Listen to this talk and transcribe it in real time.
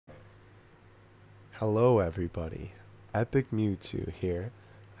Hello everybody, Epic Mewtwo here.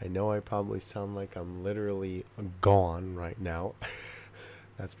 I know I probably sound like I'm literally gone right now.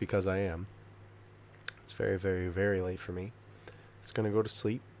 That's because I am. It's very, very, very late for me. It's gonna go to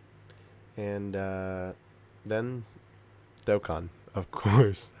sleep, and then Dokkan, of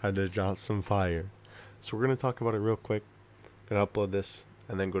course, had to drop some fire. So we're gonna talk about it real quick. Gonna upload this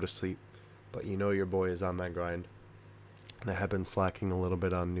and then go to sleep. But you know your boy is on that grind, and I have been slacking a little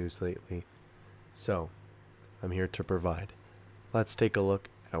bit on news lately. So, I'm here to provide. Let's take a look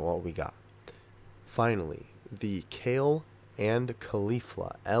at what we got. Finally, the Kale and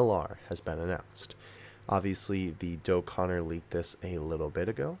Caulifla LR has been announced. Obviously, the Dokkan leaked this a little bit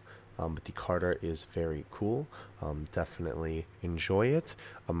ago, but the card art is very cool. Definitely enjoy it.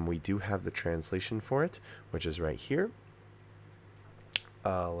 We do have the translation for it, which is right here.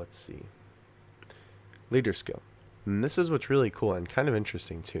 Let's see. Leader skill. And this is what's really cool and kind of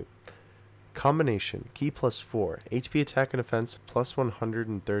interesting too. Combination, key +4, HP attack and defense plus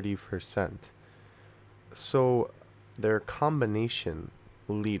 130%. So their combination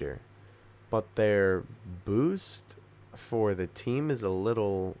leader, but their boost for the team is a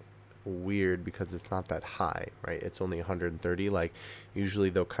little weird because it's not that high, right? It's only 130. Like usually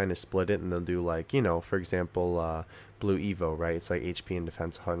they'll kind of split it and they'll do like, for example, Blue Evo, right? It's like HP and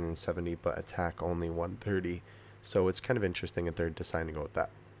defense 170, but attack only 130. So it's kind of interesting that they're deciding to go with that.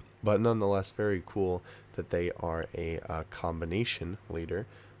 But nonetheless, very cool that they are a combination leader.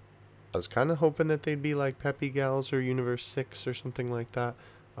 I was kind of hoping that they'd be like Peppy Gals or Universe 6 or something like that.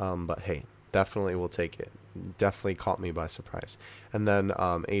 But hey, definitely will take it. Definitely caught me by surprise. And then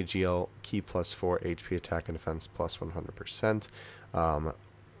AGL, key +4, HP attack and defense plus 100%.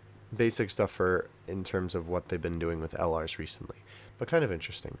 Basic stuff for in terms of what they've been doing with LRs recently. But kind of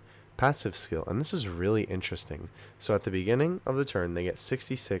interesting. Passive skill, and this is really interesting. So at the beginning of the turn, they get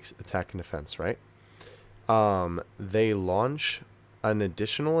 66 attack and defense, right? They launch an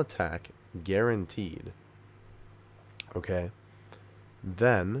additional attack guaranteed. Okay.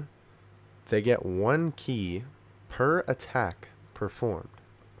 Then they get 1 key per attack performed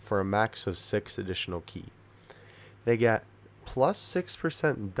for a max of 6 additional key. They get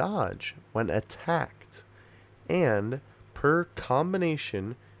 +6% dodge when attacked, and per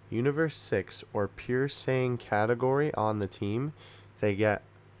combination Universe 6 or Pure Saiyan category on the team, they get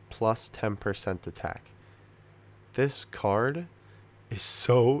 +10% attack. This card is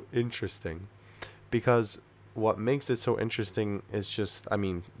so interesting because what makes it so interesting is just,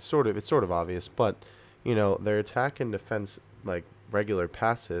 it's sort of obvious, but their attack and defense, like regular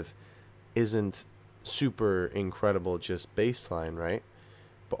passive, isn't super incredible just baseline, right?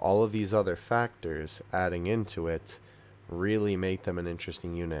 But all of these other factors adding into it really make them an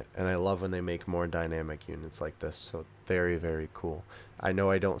interesting unit, and I love when they make more dynamic units like this. So very, very cool. I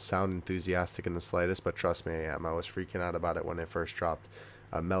know I don't sound enthusiastic in the slightest, but trust me, I am. I was freaking out about it when it first dropped.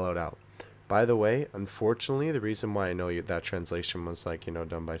 Mellowed out. By the way, unfortunately, the reason why I know that translation was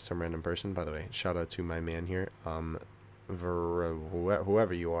done by some random person, by the way, shout out to my man here,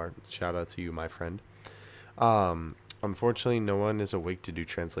 whoever you are, shout out to you, my friend. Unfortunately, no one is awake to do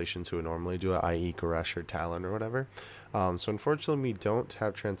translations who would normally do it, i.e. Goresh or Talon or whatever. So unfortunately, we don't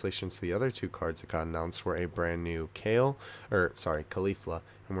have translations for the other 2 cards that got announced for a brand new Caulifla,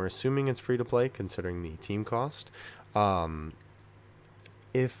 and we're assuming it's free to play considering the team cost.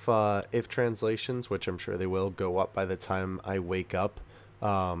 If translations, which I'm sure they will, go up by the time I wake up,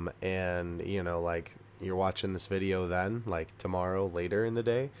 and you're watching this video then, like tomorrow later in the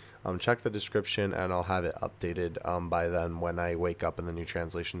day, check the description and I'll have it updated by then when I wake up and the new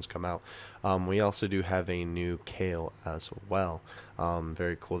translations come out. We also do have a new Kale as well.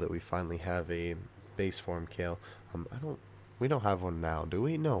 Very cool that we finally have a base form Kale. We don't have one now, do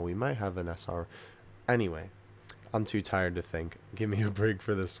we? No, we might have an SR. Anyway, I'm too tired to think. Give me a break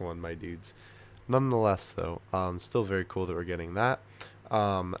for this one, my dudes. Nonetheless, though, still very cool that we're getting that.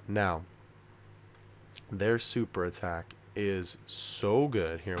 Now, their super attack is so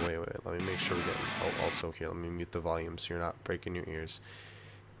good. Here, wait. Let me make sure we get. Oh, also here, let me mute the volume so you're not breaking your ears.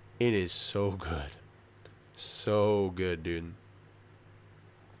 It is so good. So good, dude.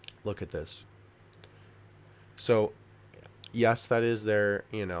 Look at this. So, yes, that is their,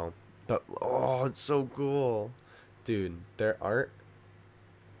 but, oh, it's so cool. Dude, their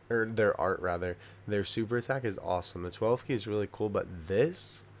super attack is awesome. The 12 key is really cool, but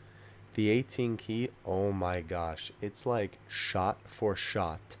the 18 key, oh my gosh, it's like shot for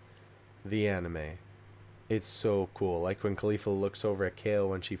shot the anime. It's so cool. Like when Caulifla looks over at Kale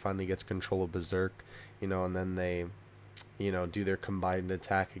when she finally gets control of Berserk, and then they, do their combined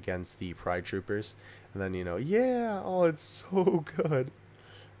attack against the Pride Troopers, and then, yeah, oh, it's so good.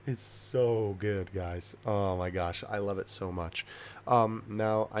 It's so good, guys. Oh my gosh, I love it so much.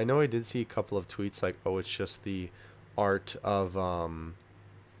 Now I know I did see a couple of tweets like, "Oh, it's just the art of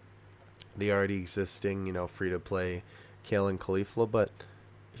the already existing, free to play Kale and Caulifla." But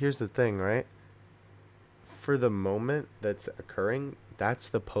here's the thing, right? For the moment that's occurring, that's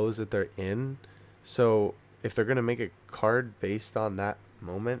the pose that they're in. So if they're gonna make a card based on that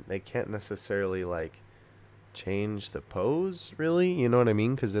moment, they can't necessarily like change the pose, really. You know what I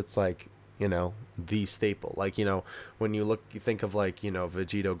mean? Because it's like, the staple. Like, when you think of like,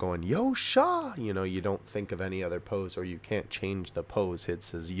 Vegito going yo sha, you don't think of any other pose, or you can't change the pose. It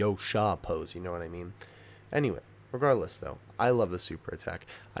says yo sha pose. You know what I mean? Anyway, regardless, though, I love the super attack.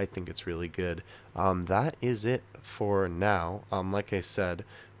 I think it's really good. That is it for now. Like I said,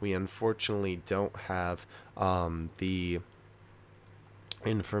 we unfortunately don't have the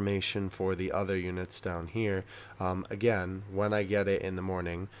information for the other units down here. Again, when I get it in the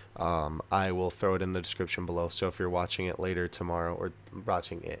morning, I will throw it in the description below. So if you're watching it later tomorrow, or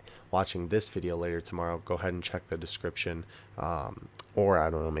watching this video later tomorrow, go ahead and check the description. Or I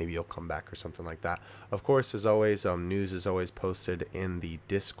don't know, maybe you'll come back or something like that. Of course, as always, news is always posted in the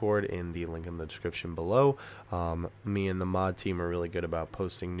Discord, in the link in the description below. Me and the mod team are really good about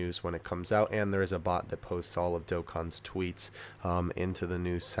posting news when it comes out, and there is a bot that posts all of Dokkan's tweets into the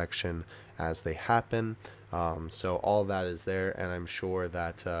news section as they happen. So all that is there, and I'm sure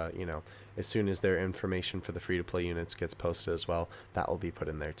that as soon as their information for the free-to-play units gets posted as well, that will be put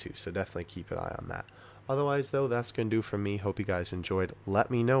in there too. So definitely keep an eye on that. Otherwise, though, that's going to do for me. Hope you guys enjoyed.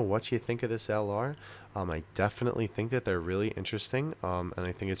 Let me know what you think of this LR. I definitely think that they're really interesting, and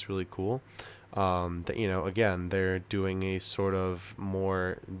I think it's really cool. That, again, they're doing a sort of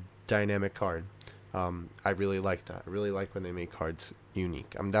more dynamic card. I really like that. I really like when they make cards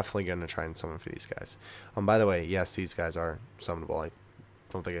unique. I'm definitely going to try and summon for these guys. By the way, yes, these guys are summonable. I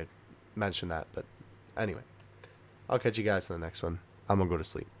don't think I mentioned that, but anyway. I'll catch you guys in the next one. I'm going to go to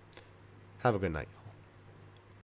sleep. Have a good night.